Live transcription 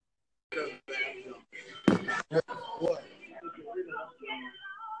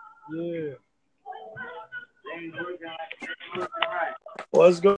Yeah.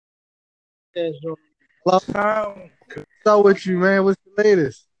 What's going Hello, on? what's up with you, man? What's the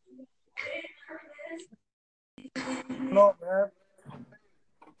latest? No, man.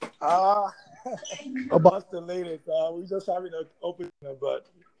 Ah, About what's the latest? We just having an opening, but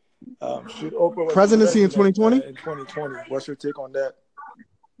should Oprah was the presidency in president 2020? in 2020. What's your take on that?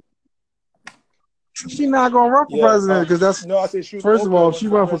 She not gonna run for Yeah. president because that's No, I said should first of all, Oprah if run she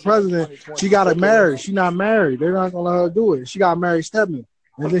for run for president in president, she 2020? got to Oprah marry. Winfrey. She not married. They're not gonna let her do it. She got married Stedman,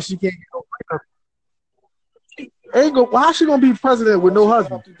 and then she can't get no prenup. Ain't go. Why she gonna be president with Well, no she gonna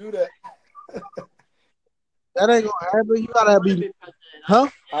husband? have to do that. That ain't gonna happen. You gotta be, huh?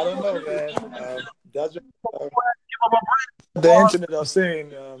 I don't know, man. That's uh, the internet are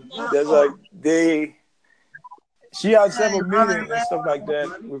saying. There's like they. She had She several ain't running, meetings and man. stuff like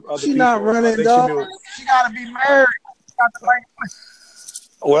that with other She not people. I running, think she dog. knew. She gotta be married. She got the right.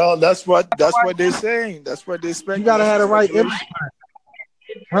 Well, that's what they're saying. That's what they You speculate. gotta That's have the the right image, speculation.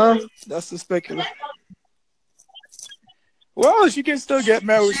 huh? That's the speculation. Well, she can still get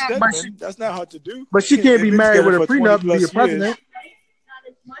married with She, but she, Stedman. That's not hard to do. but she can't They've be been married together with a for 20 prenup and be a plus years. president,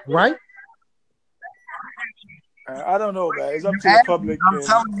 right? I don't know, man. It's You up to the asked me, public I'm and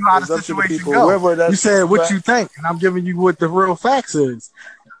telling you how the it's up to the situation people. go. Whoever You that's, said what but you think, and I'm giving you what the real facts is.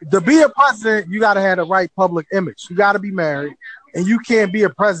 To be a president, you got to have the right public image. You got to be married, and you can't be a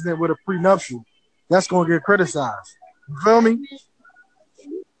president with a prenuptial. That's gonna get criticized. You feel me?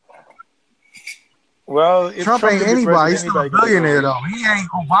 well, if Trump Trump ain't can be anybody. president, He's still a anybody can be billionaire president. though. He ain't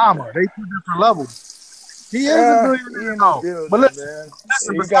Obama. They two different levels. He is a Yeah, he billionaire ain't no though. But billionaire, listen, man.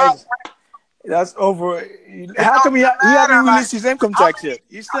 listen. You Besides, guys, that's over. it How don't come even he matter. haven't Like released his income how tax many? yet?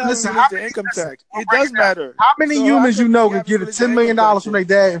 He still haven't Listen, how released the many? income Listen, tax. we'll It break does it down. matter. How many So how humans you come know he can haven't get a released the $10 million income tax from yet? their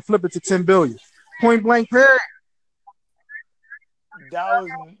dad and flip it to 10 billion? Point blank. Period. That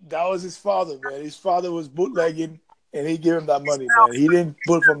was that was his father, man. His father was bootlegging, and he gave him that money, man. He didn't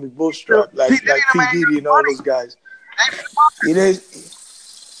pull from the P bootstrap like Diddy P ain't Diddy getting and all money. those guys. They be He didn't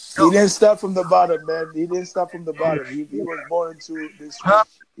yo, he didn't start from the bottom, man. He didn't start from the bottom. He was born into this huh?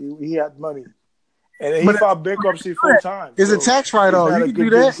 rich. He had money, and then he But filed bankruptcy 4 times. it's a So tax he's write-off. not You a can do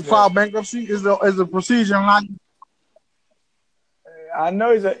good that. businessman. File bankruptcy is a procedure. Like, I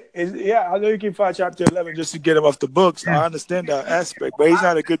know yeah. I know you can file Chapter 11 just to get him off the books. yeah, I understand that aspect, but he's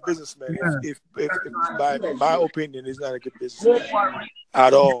not a good businessman. yeah. If by my opinion, he's not a good businessman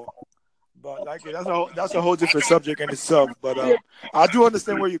at all. But like that's a whole different subject in itself. But I do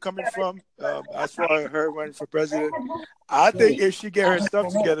understand where you're coming from. As far as her running for president, I think if she get her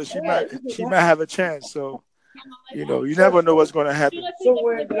stuff together, she might have a chance. So you never know what's going to happen.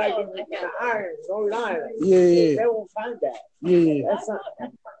 Somewhere like in the iron, no line. Yeah, yeah. They won't find that. Yeah, yeah. That's not.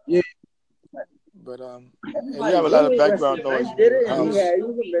 Yeah. But and you have a lot of background noise in Did your it? And house. he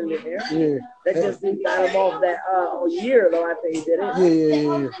was a millionaire. Yeah. They just got him off that a year though. I think he did it.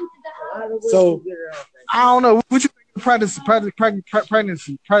 Yeah. So I don't know. What you think of presidency? I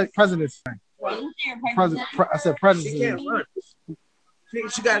said presidency. She can't run.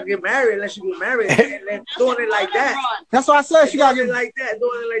 She gotta get married unless she get married and then doing it like that. That's what I said. She gotta get like that,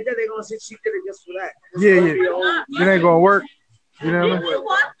 doing it like that. They're gonna say she did it just for that. Yeah. It ain't gonna work. You know what I mean?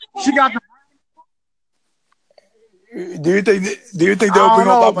 She got the. Do you think they'll I don't bring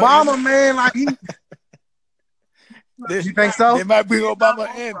know, Obama in? Obama, man. Like he. They, You think so? they might bring Obama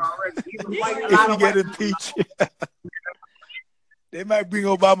in if he get impeached. They might bring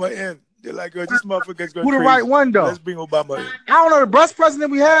Obama in. They're like, oh, this motherfucker's going Who the right crazy. one though? Let's bring Obama in. I don't know. The best president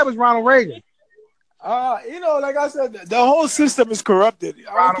we had was Ronald Reagan. Like I said, the whole system is corrupted.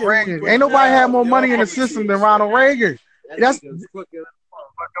 I don't Ronald care who you Reagan. put Ain't in nobody there. had more They're all money in the public system than figures. Ronald Reagan. That's the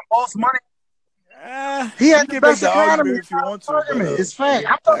most money. He had You the can make best the economy. argument if you want to, but Argument. It's fact.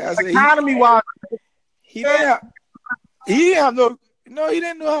 I'm talking like I said, economy wise. he didn't have he didn't have no, he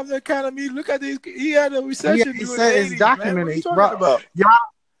didn't have the economy. Look at this. He had a recession He during the said it's 80s, man. What are you documented, talking bro. about? Y'all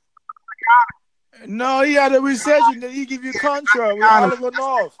No, he had a recession. Then he give you Contra with economy. Oliver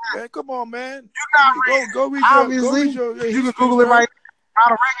North. Man, come on, man. You're not Go reading. read Obviously, your you can histories, Google it man. right now.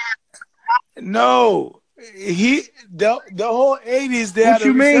 Ronald No, the whole 80s they Reagan. What had a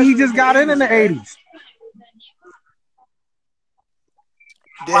you mean? He recession in just the got in 80s, the man. 80s.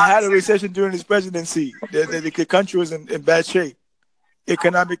 They had a recession during his presidency. The country was in bad shape,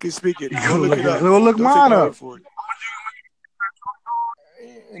 economically speaking. Go look it up. Look Don't take mine my up. word for it.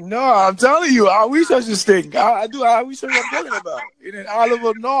 No, I'm telling you, I research this thing. I do. I research what I'm talking about. And then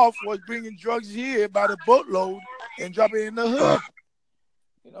Oliver North was bringing drugs here by the boatload and dropping it in the hood.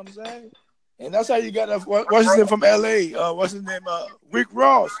 You know what I'm saying? And that's how you got what's his name from LA? What's his name? Rick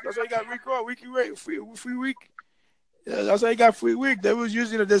Ross. That's why you got Rick Ross, Free Rick. Yeah, that's why he got free week. They was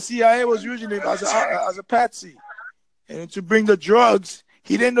using it. The CIA was using him as a patsy, and to bring the drugs.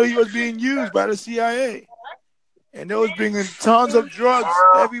 He didn't know he was being used by the CIA, and they was bringing tons of drugs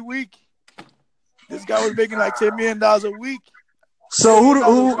every week. This guy was making like $10 million a week. So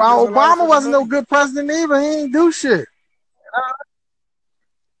Obama wasn't no good president either. He ain't do shit.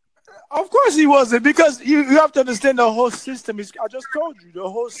 Of course he wasn't, because you have to understand the whole system is. I just told you the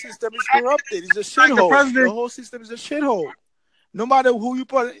whole system is corrupted. It's a shithole. The whole system is a shithole. No matter who you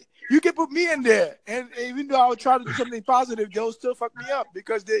put, you can put me in there, and even though I would try to do something positive, they'll still fuck me up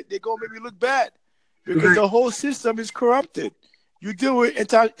because they gonna make me look bad, because the whole system is corrupted. You deal with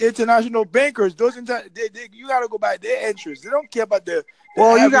international bankers; those you gotta go by their interests. They don't care about the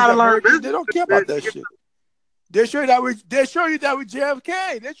you gotta learn. They don't care about that shit. They show you that with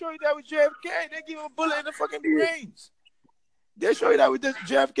JFK. They show you that with JFK. They give him a bullet in the fucking brains. They show you that with the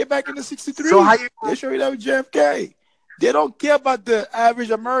JFK back in the '63. They show you that with JFK. They don't care about the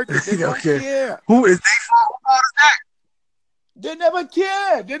average American. They don't care. Who is they fault? Who is that? They never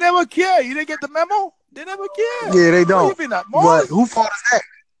care. They never care. You didn't get the memo? They never care. Yeah, they don't. But who fault is that?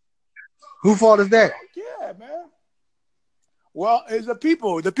 Who fault is that? Yeah, man. Well, it's the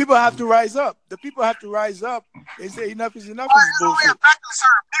people. The people have to rise up. The people have to rise up and say enough is enough of this bullshit.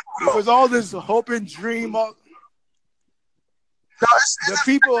 Because all this hope and dream of the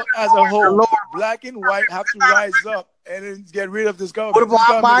people as a whole, black and white, have to rise up and then get rid of this government.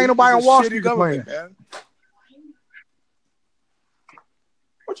 What about ain't nobody on Wall Street complaining? Man.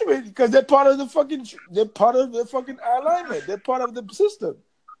 What you mean? Because they're part of the fucking alignment. They're part of the system.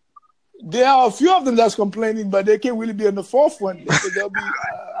 There are a few of them that's complaining, but they can't really be in the forefront. They'll be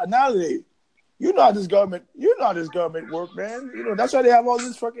annihilated. You know how this government work, man. You know that's why they have all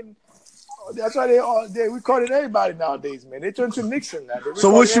this fucking. That's why they recording everybody nowadays, man. They turn to Nixon now. So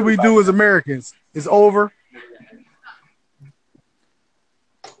what should we do as Americans? It's over.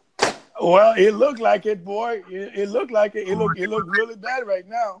 Well, it looked like it, boy. It looked like it. It looked really bad right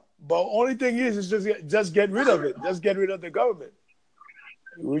now. But only thing is just get rid of it. Just get rid of the government.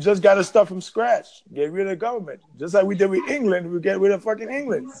 We just got to start from scratch. Get rid of the government. Just like we did with England, we get rid of fucking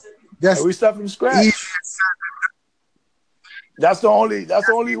England. We start from scratch. That's the only way. That's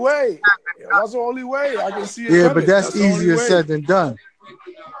the only way I can see it. Yeah, but that's easier said than done.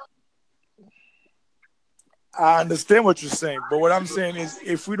 I understand what you're saying, but what I'm saying is,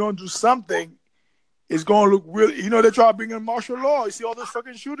 if we don't do something, it's gonna look really. You know, they try to bring in martial law. You see all this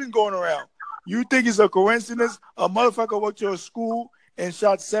fucking shooting going around. You think it's a coincidence? A motherfucker went to a school and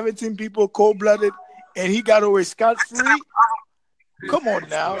shot 17 people cold-blooded, and he got away scot-free? Come on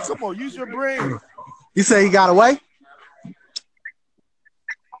now. Come on, use your brain. You say he got away?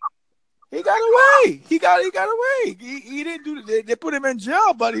 He got away. He got away. He didn't do it. They put him in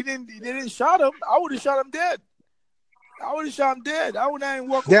jail, but they didn't shot him. I would have shot him dead. I wouldn't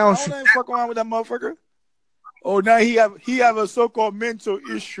even fuck around with that motherfucker. Oh, now he have a so-called mental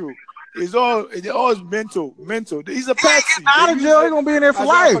issue. It's all mental. He's a patsy. Out of jail, he's gonna be in there for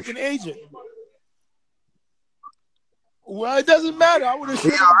life. Fucking agent. Well, it doesn't matter. I would have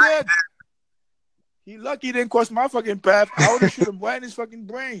shot him dead. He lucky he didn't cross my fucking path. I would have shot him right in his fucking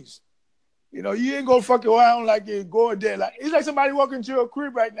brains. You know, you ain't gonna fuck around like you're going dead. Like it's like somebody walking into your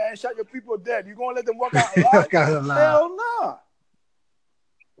crib right now and shot your people dead. You gonna let them walk out alive? Hell no.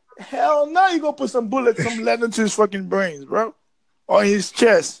 Hell no. You gonna put some bullets, some lead into his fucking brains, bro, or his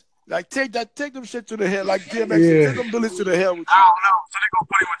chest. Like take them shit to the head, like DMX. Take them bullets to the head with you. I don't know. So they gonna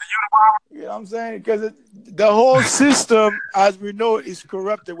put him with the Unabomber? You know what I'm saying? Because the whole system, as we know, is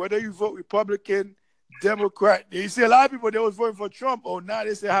corrupted. Whether you vote Republican, Democrat. You see a lot of people, they was voting for Trump. Oh, now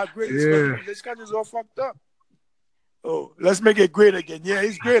they say how great this country's all fucked up. Oh, let's make it great again. Yeah,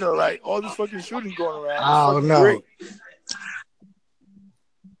 it's great, all right. All this fucking shooting going around. Oh, no. Great.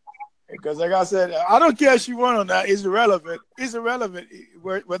 Because like I said, I don't care if she won or not. It's irrelevant. It's irrelevant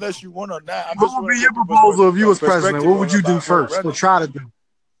whether she won or not. What would be your proposal if you was president? What would you do first? Or try to do?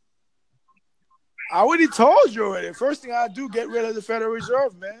 I already told you already. First thing I do, get rid of the Federal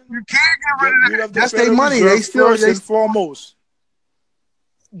Reserve, man. You can't get rid of that. That's their money. They still first and foremost.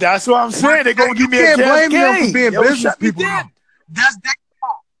 That's what I'm saying. They're gonna give me a JFK. You can't blame them for being business people. That's their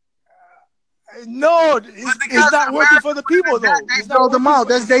fault. No, it's not working for the people though. They sold them out.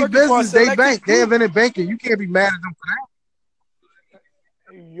 That's their business. They bank. They invented banking. You can't be mad at them for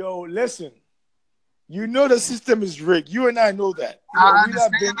that. Yo, listen. You know the system is rigged. You and I know that. I've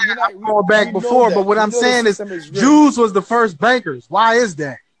gone back before, but what I'm saying is Jews was the first bankers. Why is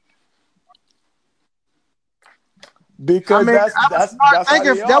that? Because that's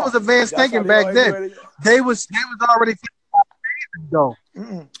that was advanced thinking back then. They was already though.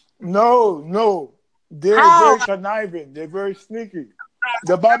 No. They're very conniving. They're very sneaky.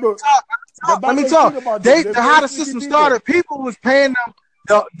 The Bible Let me is talk. talking about them. How the system started, people was paying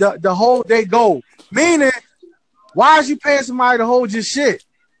them the whole day gold. Meaning, why is you paying somebody to hold your shit?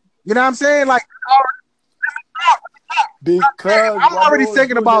 You know what I'm saying? Like, because I'm already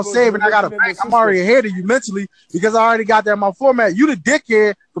thinking about saving. I got a bank. I'm already ahead of you mentally because I already got that in my format. You the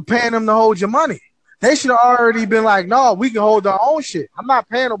dickhead for paying them to hold your money. They should have already been like, no, we can hold our own shit. I'm not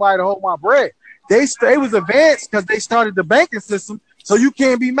paying nobody to hold my bread. They was advanced because they started the banking system, so you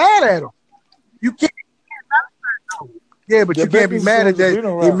can't be mad at them. You can't. Yeah, but you can't be mad at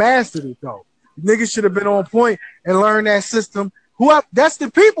that. They mastered it though. Niggas should have been on point and learned that system. That's the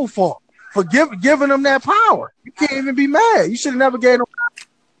people fault for giving them that power. You can't even be mad. You should have never gave them.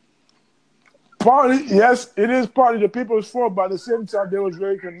 Partly, yes, it is partly the people's fault, but at the same time, they was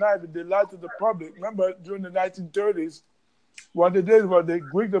very conniving. They lied to the public. Remember, during the 1930s, what they did was they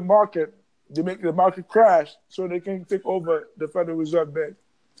rigged the market. They make the market crash so they can take over the Federal Reserve Bank.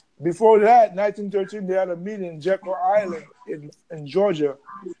 Before that, 1913, they had a meeting in Jekyll Island in Georgia.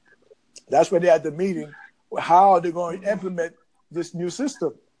 That's where they had the meeting. How they're going to implement this new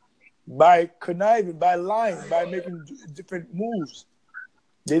system by conniving, by lying, by making different moves.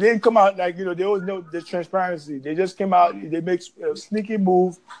 They didn't come out like, there was no transparency. They just came out, they make a sneaky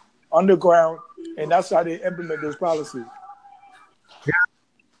move underground, and that's how they implement those policies. Yeah.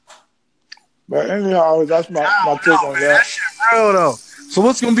 But anyhow, that's my take on that. That shit real though. So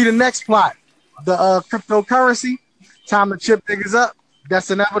what's going to be the next plot? The cryptocurrency? Time to chip niggas up?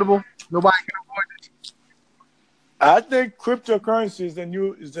 That's inevitable. Nobody can avoid it. I think cryptocurrency is the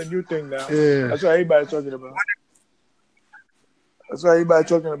new thing now. Yeah. That's what everybody's talking about. That's what everybody's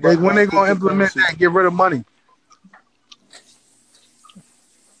talking about. When they gonna implement that and get rid of money?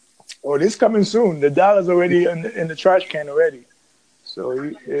 Oh, this coming soon. The dollar's already in the trash can already.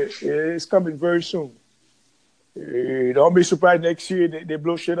 So it's coming very soon. Don't be surprised next year they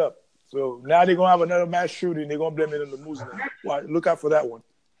blow shit up. So now they're going to have another mass shooting. They're going to blame it on the Muslim. Well, look out for that one.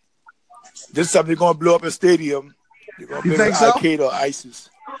 This time they're going to blow up a stadium. They're going to blame it on Al-Qaeda or ISIS.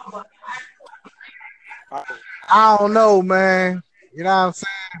 I don't know, man. You know what I'm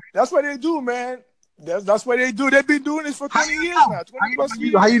saying? That's what they do, man. That's what they do. They've been doing this for 20 years now. 20 plus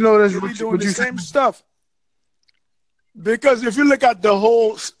years. How you know this? They've been doing the same stuff. Because if you look at the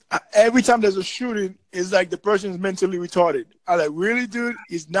whole, every time there's a shooting, it's like the person is mentally retarded. I'm like, really, dude?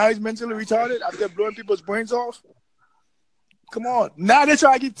 He's mentally retarded after blowing people's brains off? Come on. Now they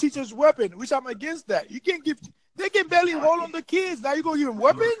try to give teachers weapons, which I'm against that. You can't give, they can barely hold on the kids. Now you going to give them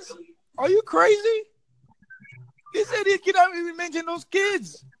weapons? Are you crazy? They said they cannot even mention those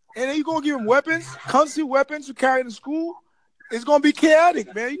kids. And then you going to give them weapons, constant weapons to carry to school? It's going to be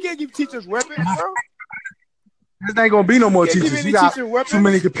chaotic, man. You can't give teachers weapons, bro. There ain't gonna be no more teachers. You got too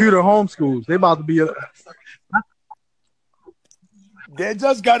many computer homeschools. They about to be. They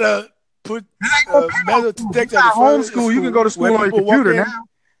just gotta put metal detectors. Homeschool. You can go to school on your computer now.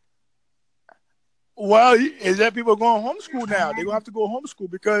 Well, is that people going homeschool now? They're gonna have to go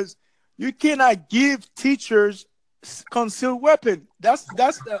homeschool because you cannot give teachers concealed weapon. That's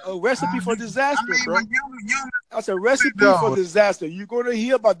a recipe for disaster, bro. That's a recipe for disaster. You're gonna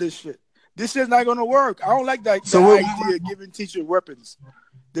hear about this shit. This is not going to work. I don't like that idea of giving teachers weapons.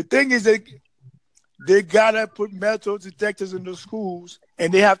 The thing is that they got to put metal detectors in the schools,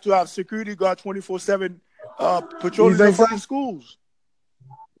 and they have to have security guard 24/7 patrolling the fucking schools.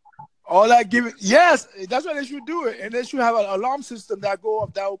 All that giving, yes, that's why they should do it. And they should have an alarm system that go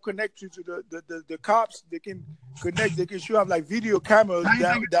off that will connect you to the cops. They can connect. They should have like video cameras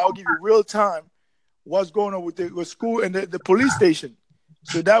that will give you real time what's going on with the school and the police station.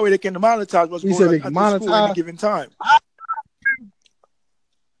 So that way they can monetize what's going on at the school at any given time.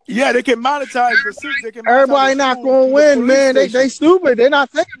 Yeah, they can monetize the system. They can everybody not going to win, man. They stupid. They're not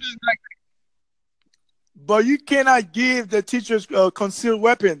thinking like that. But you cannot give the teachers concealed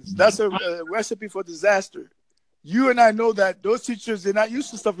weapons. That's a recipe for disaster. You and I know that those teachers, they're not used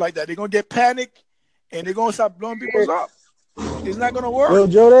to stuff like that. They're going to get panicked and they're going to start blowing people up. It's not going to work. Yo,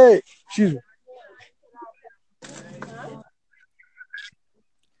 Jody, excuse me.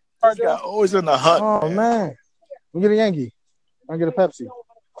 This guy always in the hunt. Oh, man. We get a Yankee. I get a Pepsi.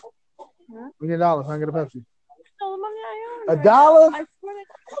 We get $1. I get a Pepsi. $1? I swear to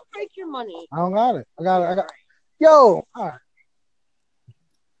God, take your money. I don't got it. I got it. Yo, all right.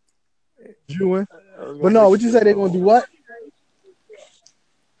 You win. But no, what you said they're going to do what?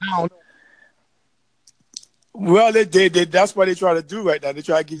 I don't know. Well, that's what they try to do right now. They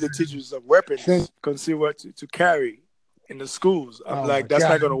try to give the teachers some weapons, conceal what to carry in the schools. I'm like, that's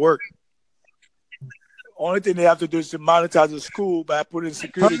not going to work. Only thing they have to do is to monetize the school by putting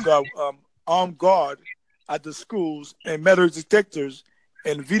security guard armed guard at the schools and metal detectors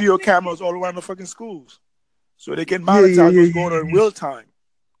and video cameras all around the fucking schools, so they can monitor what's going on in real time.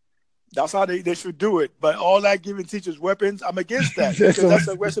 That's how they should do it. But all that giving teachers weapons, I'm against that because that's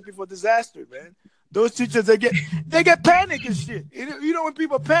a recipe for disaster, man. Those teachers, they get panic and shit. You know, when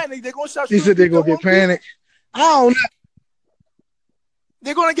people panic, they're gonna start shooting. He said they're gonna get panic. I don't know.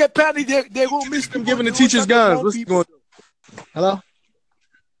 They're gonna get panic. They're gonna miss them giving the teachers guns. What's going? Hello.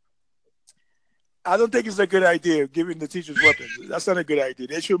 I don't think it's a good idea giving the teachers weapons. That's not a good idea.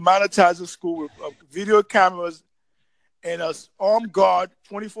 They should monetize the school with video cameras and an armed guard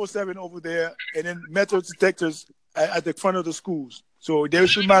 24/7 over there, and then metal detectors at the front of the schools. So they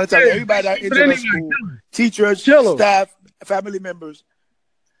should monetize everybody that enters the school, teachers, staff, family members.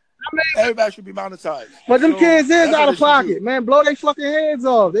 Everybody should be monetized. But them kids is out of pocket, man. Blow their fucking heads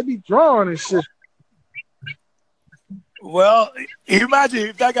off. They be drawing and shit. Well, imagine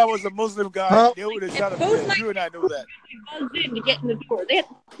if that guy was a Muslim guy, they would have shot him dead. You and I know that. In to get in the door. They have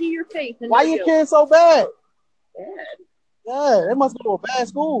to see your face. Why your kids so bad? Yeah, they must go to a bad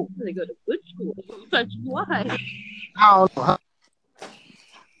school. They go to good school. Such why? I don't know.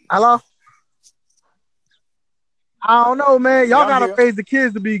 Hello? I don't know, man. Y'all gotta raise the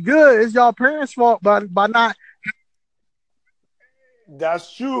kids to be good. It's y'all parents' fault by not.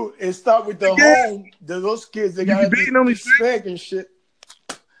 That's true. It starts with the home. Those kids, they gotta be respect and shit.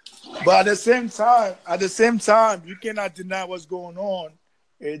 But at the same time, you cannot deny what's going on.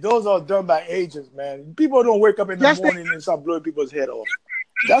 Those are done by agents, man. People don't wake up in the morning and start blowing people's head off.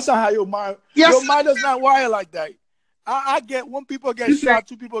 That's not how your mind. Your mind does not wire like that. I get when people get shot,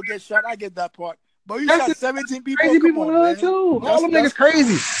 2 people get shot. I get that part. But you shot 17 people. Crazy people do it too. All them niggas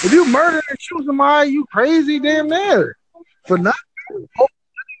crazy. If you murder and shoot somebody, you crazy damn near. For nothing.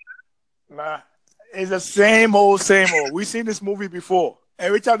 Nah, it's the same old. We've seen this movie before.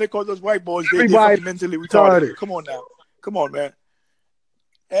 Every time they call those white boys, they're mentally retarded. Come on now. Come on, man.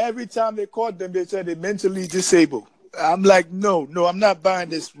 Every time they caught them, they said they're mentally disabled. I'm like, no, I'm not buying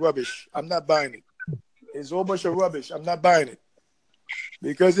this rubbish. I'm not buying it. It's a whole bunch of rubbish. I'm not buying it.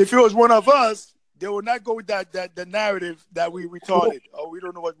 Because if it was one of us, they would not go with the narrative that we retarded or we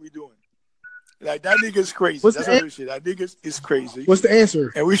don't know what we're doing. Like, that nigga's crazy. That's what shit. That nigga is crazy. What's the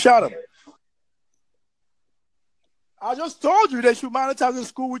answer? And we shot him. I just told you they should monetize the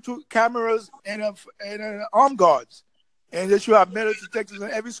school with cameras and armed guards. And they should have metal detectors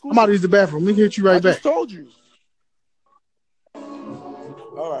in every school. I'm about to use the bathroom. Let me hit you right back. I just told you.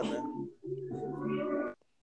 All right, man.